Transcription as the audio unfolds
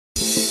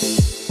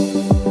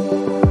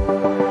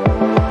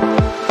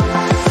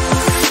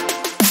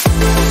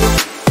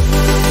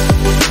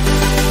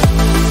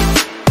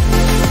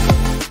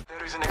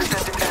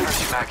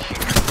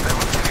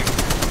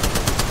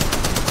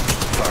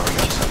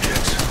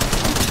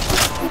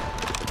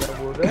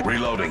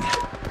Reloading.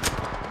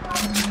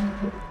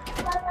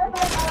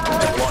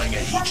 Deploying a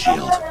heat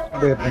shield.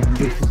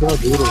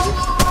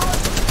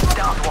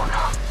 Down one.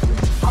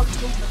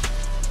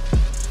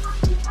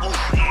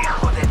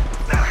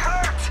 That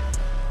hurt.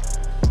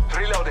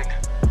 Reloading.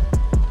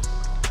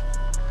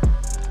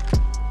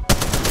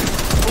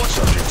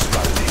 Subject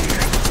spotted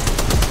here.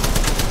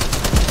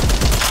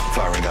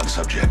 Firing on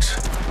subjects.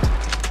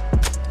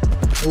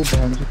 Oh,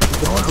 damn.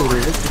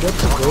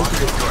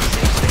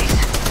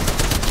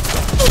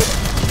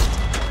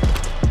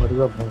 What is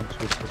up, man?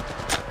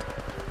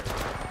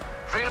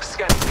 Real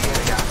scanning the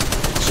area.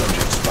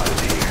 Subject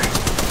spotted here.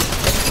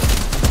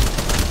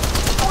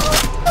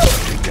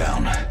 Subject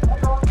down.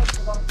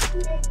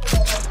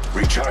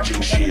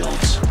 Recharging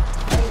shields.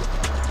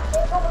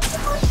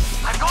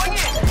 I'm going in.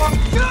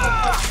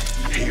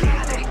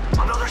 Healing.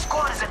 Another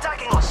squad is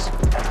attacking us.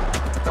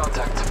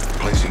 Contact.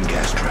 Placing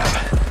gas trap.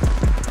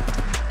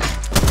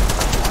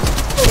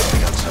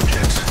 Firing on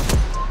subjects.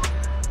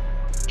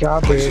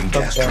 Placing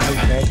gas trap.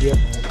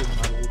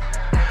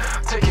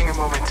 Taking a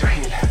moment to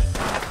heal.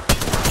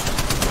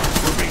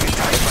 We're being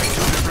attacked by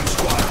 2 different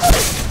squads.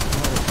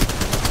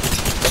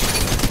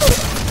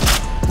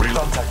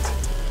 Contact.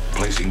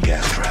 Placing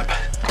gas trap.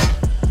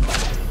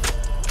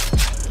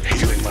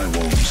 Healing my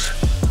wounds.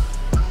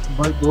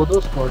 But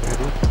those squad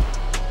here.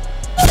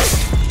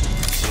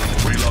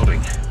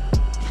 Reloading.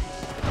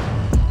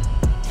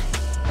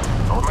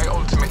 My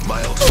ultimate.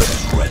 My ultimate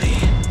is ready.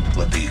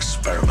 Let the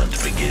experiment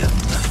begin.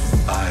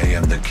 I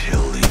am the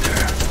kill leader.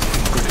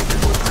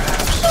 Predictable,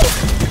 perhaps.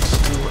 It's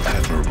still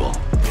admirable.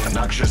 A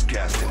noxious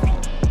gas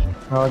tank.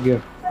 हाँ गया.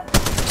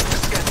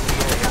 Scanning the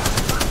area.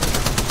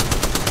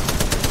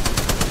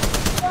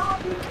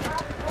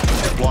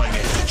 Deploying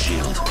a heat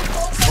shield.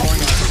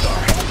 Throwing a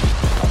star.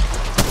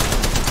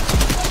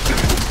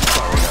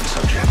 Firing on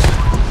subjects.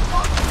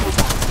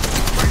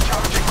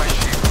 Recharging my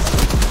shield.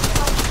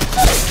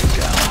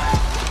 Down.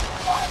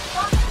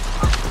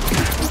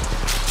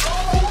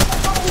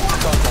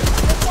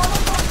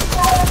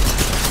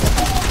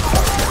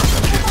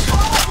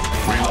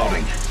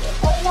 Reloading.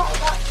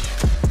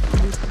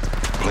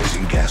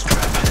 Placing gas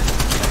trap.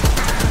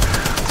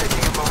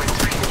 Taking a moment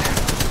to heal.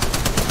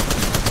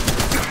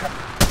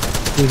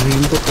 ये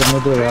heal तो करने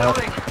दो यार.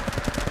 Reloading.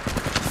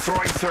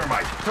 Throwing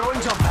thermite.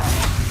 Throwing jump pad.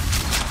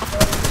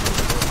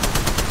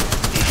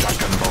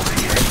 Shotgun bolt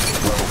here.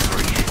 Level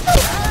 3.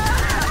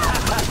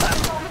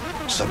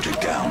 Subject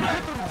down.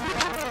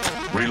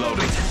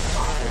 Reloading.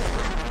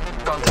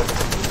 Contact.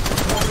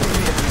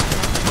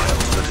 My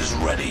ultimate is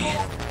ready.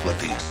 Let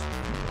these.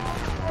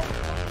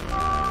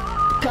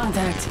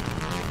 Contact.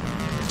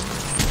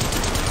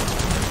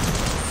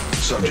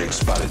 Subject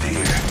spotted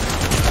here.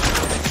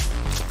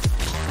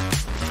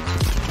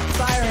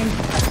 Firing.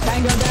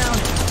 Tango down.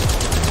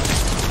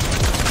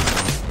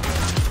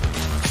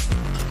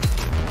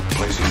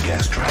 Placing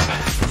gas trap.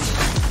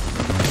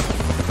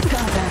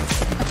 Contact.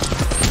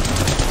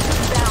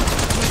 Down.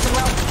 Need some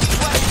help.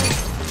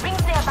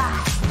 Rings nearby.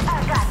 I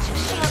got you.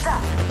 Shields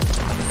up.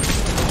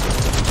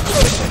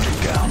 Subject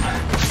down.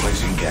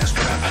 Placing gas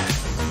trap.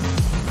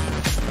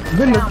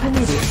 ये Down. लगता नहीं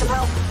Need रही. some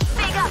help.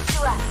 Big up to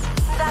us.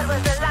 That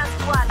was the last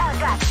one. I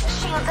got you.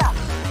 Shields up.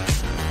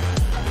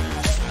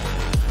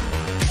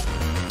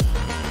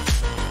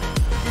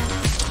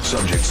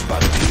 Subject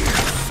spotted here.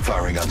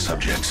 Firing on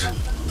subjects.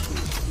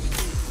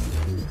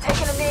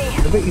 Taking a knee.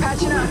 अबे इस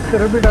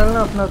तरफ भी डालना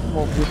अपना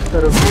स्मोक. इस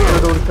तरफ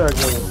रोड से आ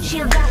गया.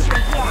 Shield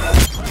battery here.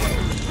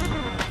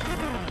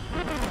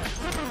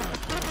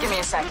 Give me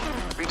a sec.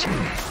 Reaching.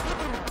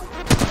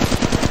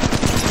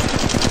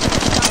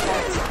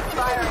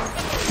 Firing.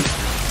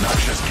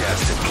 Noxious gas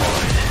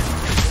deployed.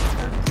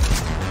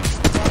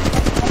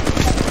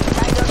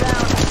 Tango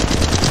down.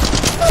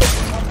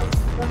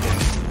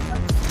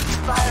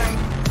 Firing.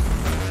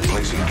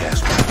 Placing gas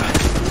trap.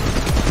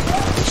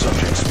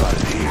 Subject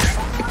spotted here.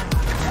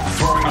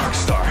 Throwing arc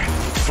star.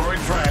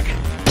 Throwing frag.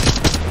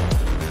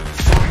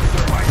 Throwing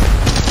thermite.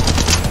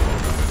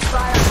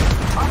 Fire.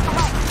 Off the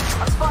light.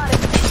 I'm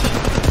spotted.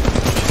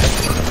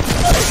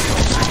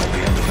 Signal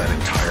the end of that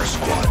entire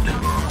squad.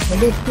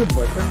 अबे इसके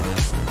button.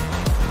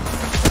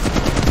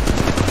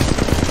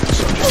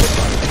 Subject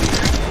spotted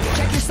here.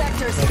 Check your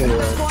sectors.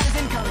 Another squad is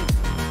incoming.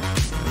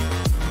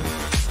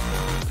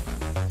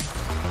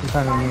 पता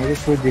नहीं मेरे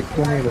कोई दिखते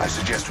नहीं I रहा.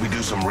 suggest we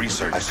do some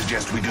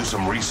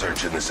research.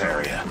 In this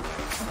area.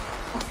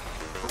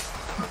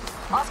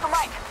 Oscar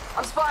Mike.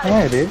 I'm spotted.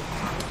 हाँ रे.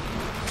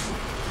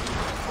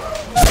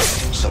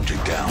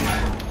 Subject down.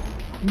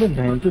 अबे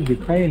बहन तो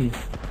दिखाई नहीं.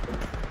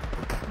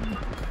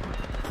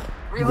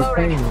 दिखाई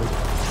Reloading. नहीं.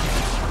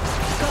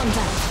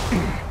 Contact.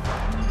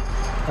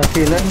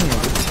 अकेला नहीं है.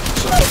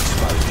 Subject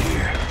spotted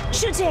here.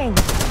 Shooting.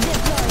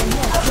 Deploying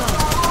network.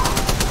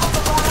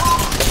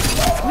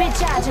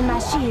 Recharging my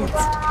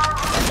shields.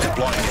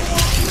 Deploying a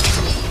heat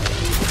shield.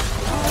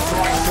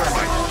 Throwing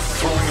thermite.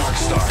 Throwing arc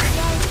star.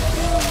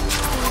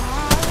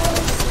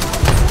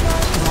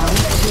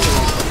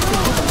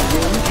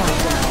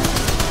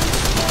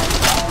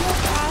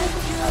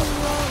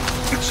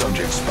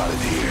 Subject spotted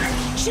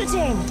here.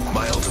 Shooting!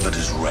 My ultimate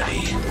is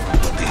ready.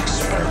 Let the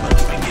experiment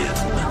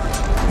begin.